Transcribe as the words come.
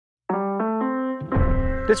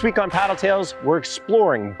This week on Paddle Tales, we're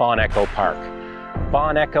exploring Bon Echo Park.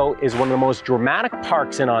 Bon Echo is one of the most dramatic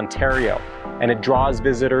parks in Ontario, and it draws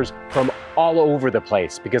visitors from all over the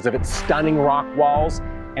place because of its stunning rock walls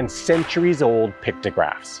and centuries-old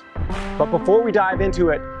pictographs. But before we dive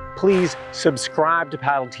into it, please subscribe to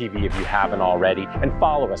PaddleTV if you haven't already, and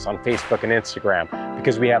follow us on Facebook and Instagram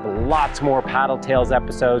because we have lots more Paddle Tales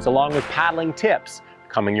episodes along with paddling tips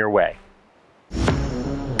coming your way.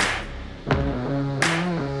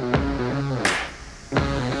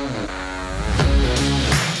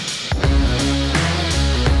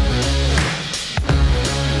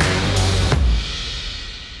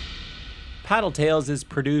 Paddle Tales is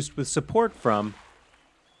produced with support from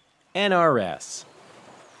NRS,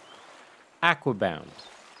 Aquabound,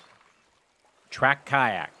 Track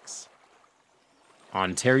Kayaks,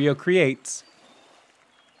 Ontario Creates,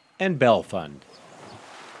 and Bell Fund.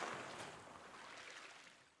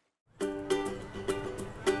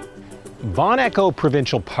 Bon Echo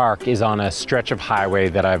Provincial Park is on a stretch of highway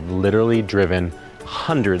that I've literally driven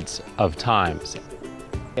hundreds of times.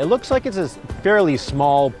 It looks like it's a fairly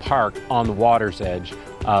small park on the water's edge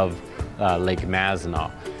of Lake Mazinaw.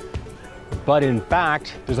 But in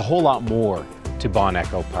fact, there's a whole lot more to Bon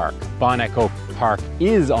Echo Park. Bon Echo Park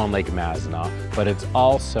is on Lake Mazinaw, but it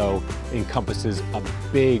also encompasses a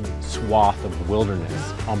big swath of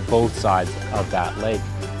wilderness on both sides of that lake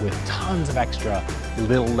with tons of extra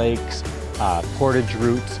little lakes, portage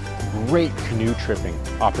routes, great canoe tripping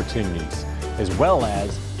opportunities, as well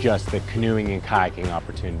as just the canoeing and kayaking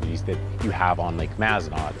opportunities that you have on Lake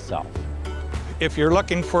Mazinaw itself. If you're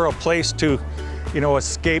looking for a place to,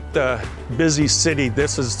 escape the busy city,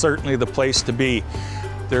 this is certainly the place to be.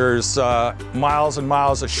 There's miles and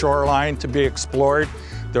miles of shoreline to be explored.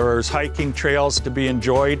 There's hiking trails to be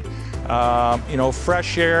enjoyed.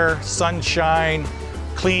 Fresh air, sunshine,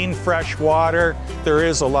 clean, fresh water. There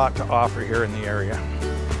is a lot to offer here in the area.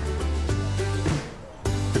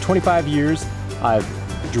 For 25 years, I've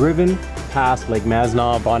driven past Lake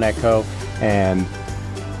Mazinaw, Bon Echo, and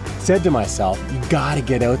said to myself, you gotta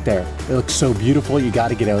get out there. It looks so beautiful, you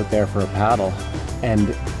gotta get out there for a paddle. And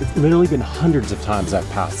it's literally been hundreds of times I've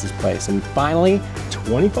passed this place. And finally,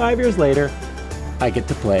 25 years later, I get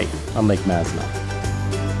to play on Lake Mazinaw.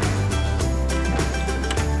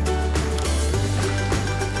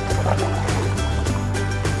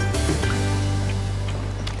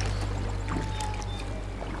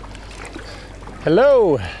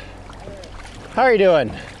 Hello, how are you doing?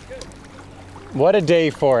 What a day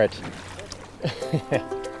for it.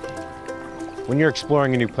 When you're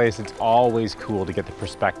exploring a new place, it's always cool to get the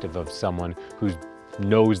perspective of someone who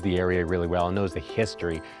knows the area really well and knows the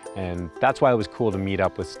history. And that's why it was cool to meet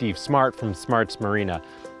up with Steve Smart from Smart's Marina.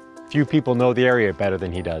 Few people know the area better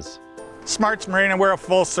than he does. Smart's Marina, we're a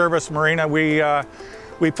full-service marina.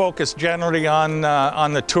 We focus generally on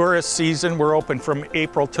the tourist season. We're open from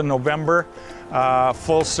April to November.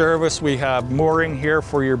 Full service, we have mooring here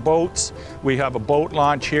for your boats. We have a boat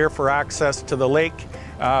launch here for access to the lake.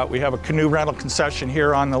 We have a canoe rental concession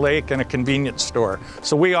here on the lake and a convenience store.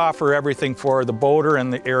 So we offer everything for the boater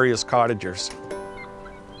and the area's cottagers.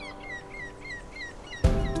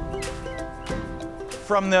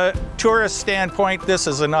 From the tourist standpoint, this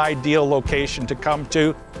is an ideal location to come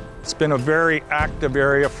to. It's been a very active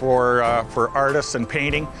area for artists and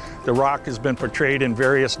painting. The rock has been portrayed in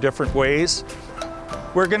various different ways.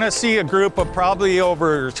 We're going to see a group of probably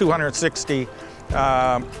over 260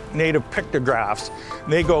 native pictographs.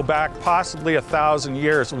 They go back possibly 1,000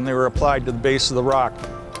 years when they were applied to the base of the rock.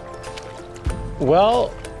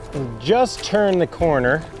 Well, just turned the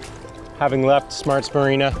corner, having left Smart's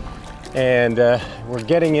Marina, and we're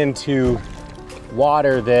getting into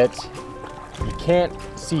water that you can't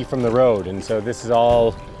see from the road, and so this is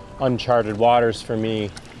all uncharted waters for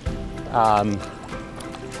me. I'm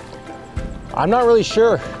not really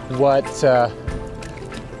sure what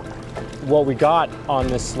we got on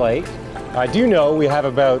this lake. I do know we have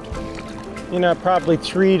about, probably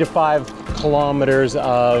 3 to 5 kilometers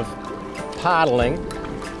of paddling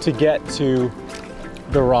to get to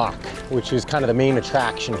the rock, which is kind of the main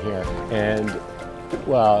attraction here and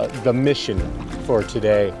the mission for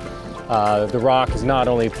today. The rock is not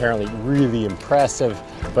only apparently really impressive,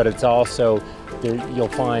 but it's also, you'll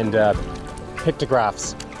find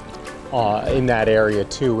pictographs in that area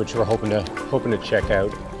too, which we're hoping to check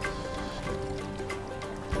out.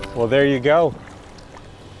 Well, there you go.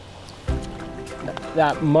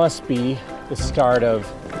 That must be the start of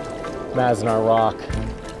Mazinaw Rock.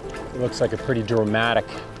 It looks like a pretty dramatic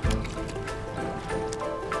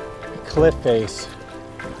cliff face.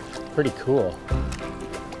 Pretty cool,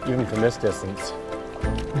 even from this distance.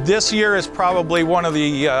 This year is probably one of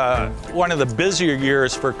the busier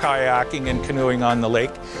years for kayaking and canoeing on the lake.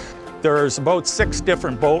 There's about 6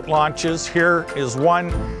 different boat launches. Here is one.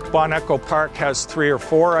 Bon Echo Park has 3 or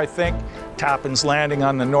 4, I think. Tappan's Landing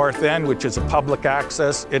on the north end, which is a public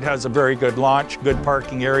access. It has a very good launch, good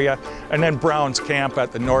parking area. And then Brown's Camp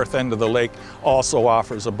at the north end of the lake also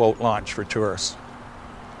offers a boat launch for tourists.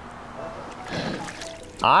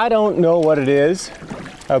 I don't know what it is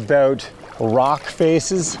about rock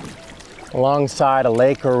faces alongside a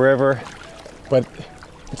lake or river, but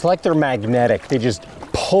it's like they're magnetic. They just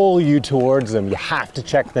pull you towards them. You have to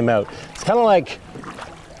check them out. It's kind of like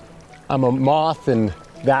I'm a moth and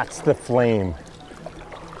that's the flame.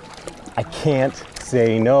 I can't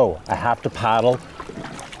say no. I have to paddle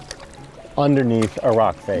underneath a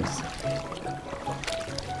rock face.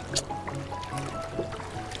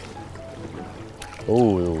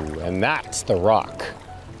 Ooh, and that's the rock.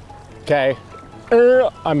 Okay,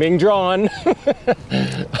 I'm being drawn.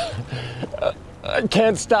 I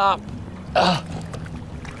can't stop. I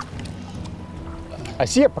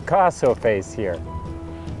see a Picasso face here.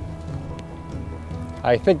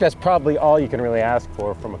 I think that's probably all you can really ask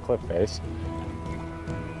for from a cliff face.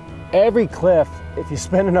 Every cliff, if you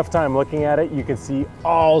spend enough time looking at it, you can see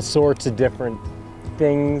all sorts of different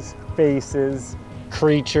things, faces,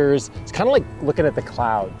 creatures. It's kind of like looking at the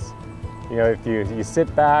clouds. You know, if you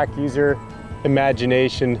sit back, use your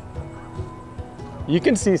imagination, you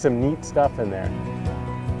can see some neat stuff in there.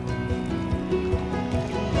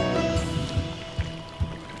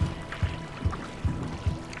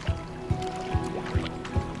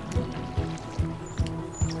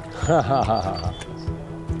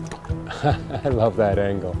 I love that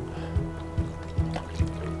angle.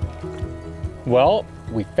 Well,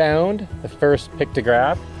 we found the first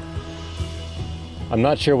pictograph. I'm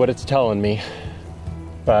not sure what it's telling me,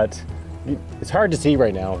 but it's hard to see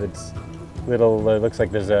right now. It's little, it looks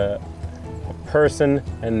like there's a person,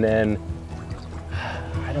 and then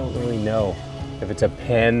I don't really know if it's a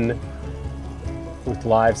pen with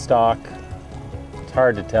livestock. It's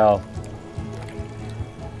hard to tell.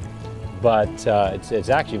 But it's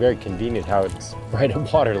actually very convenient how it's right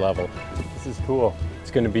at water level. This is cool.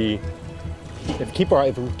 It's going to be, if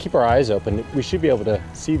we keep our eyes open, we should be able to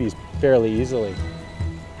see these fairly easily.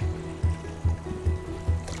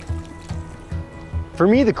 For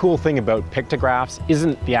me, the cool thing about pictographs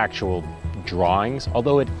isn't the actual drawings,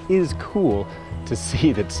 although it is cool to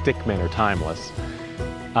see that stickmen are timeless.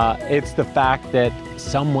 It's the fact that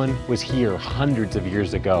someone was here hundreds of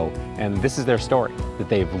years ago, and this is their story that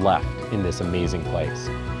they've left in this amazing place.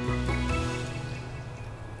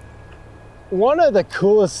 One of the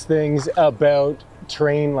coolest things about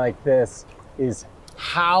terrain like this is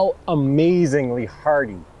how amazingly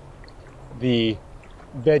hardy the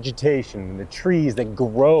vegetation, the trees that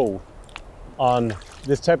grow on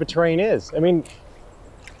this type of terrain is. I mean,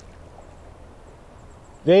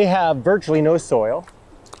 they have virtually no soil.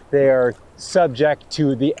 They are subject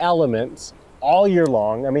to the elements all year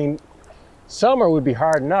long. I mean, summer would be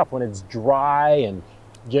hard enough when it's dry and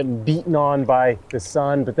getting beaten on by the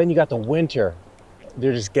sun, but then you got the winter.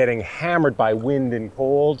 They're just getting hammered by wind and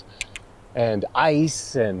cold and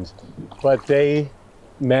ice, but they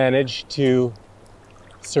manage to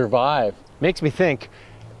survive. Makes me think,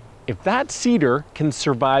 if that cedar can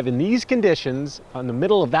survive in these conditions on the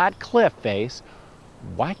middle of that cliff face,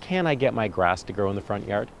 why can't I get my grass to grow in the front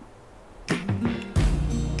yard?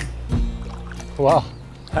 Well,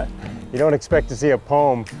 you don't expect to see a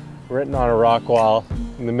poem written on a rock wall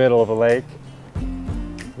in the middle of a lake.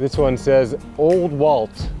 This one says, Old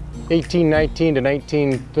Walt, 1819 to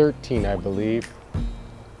 1913, I believe.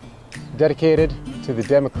 Dedicated to the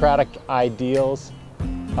democratic ideals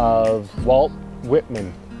of Walt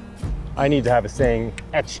Whitman. I need to have a saying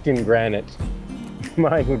etched in granite.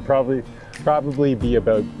 Mine would probably be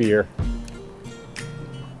about beer.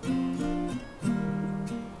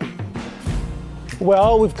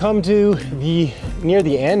 Well, we've come to near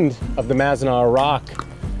the end of the Mazinaw Rock,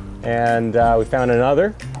 and we found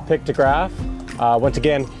another pictograph. Once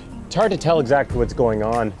again, it's hard to tell exactly what's going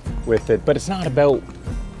on with it, but it's not about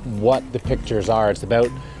what the pictures are. It's about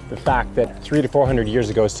the fact that 300 to 400 years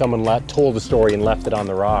ago, someone told a story and left it on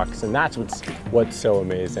the rocks, and that's what's so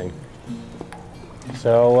amazing.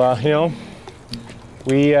 So, you know,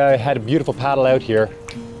 we had a beautiful paddle out here,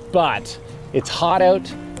 but it's hot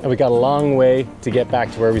out, and we got a long way to get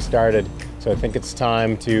back to where we started. So I think it's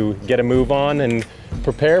time to get a move on and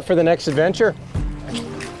prepare for the next adventure.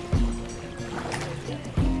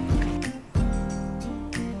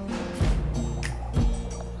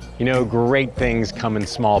 You know, great things come in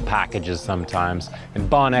small packages sometimes, and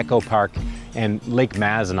Bon Echo Park And Lake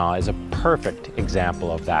Mazinaw is a perfect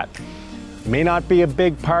example of that. It may not be a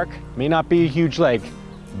big park, may not be a huge lake,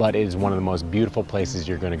 but it is one of the most beautiful places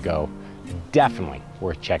you're going to go. Definitely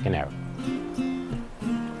worth checking out.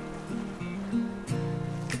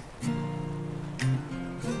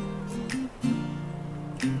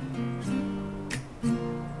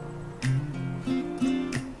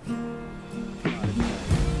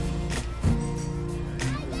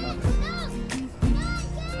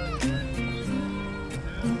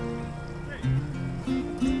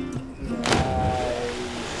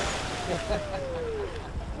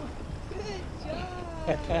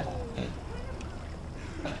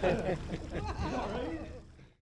 Good job.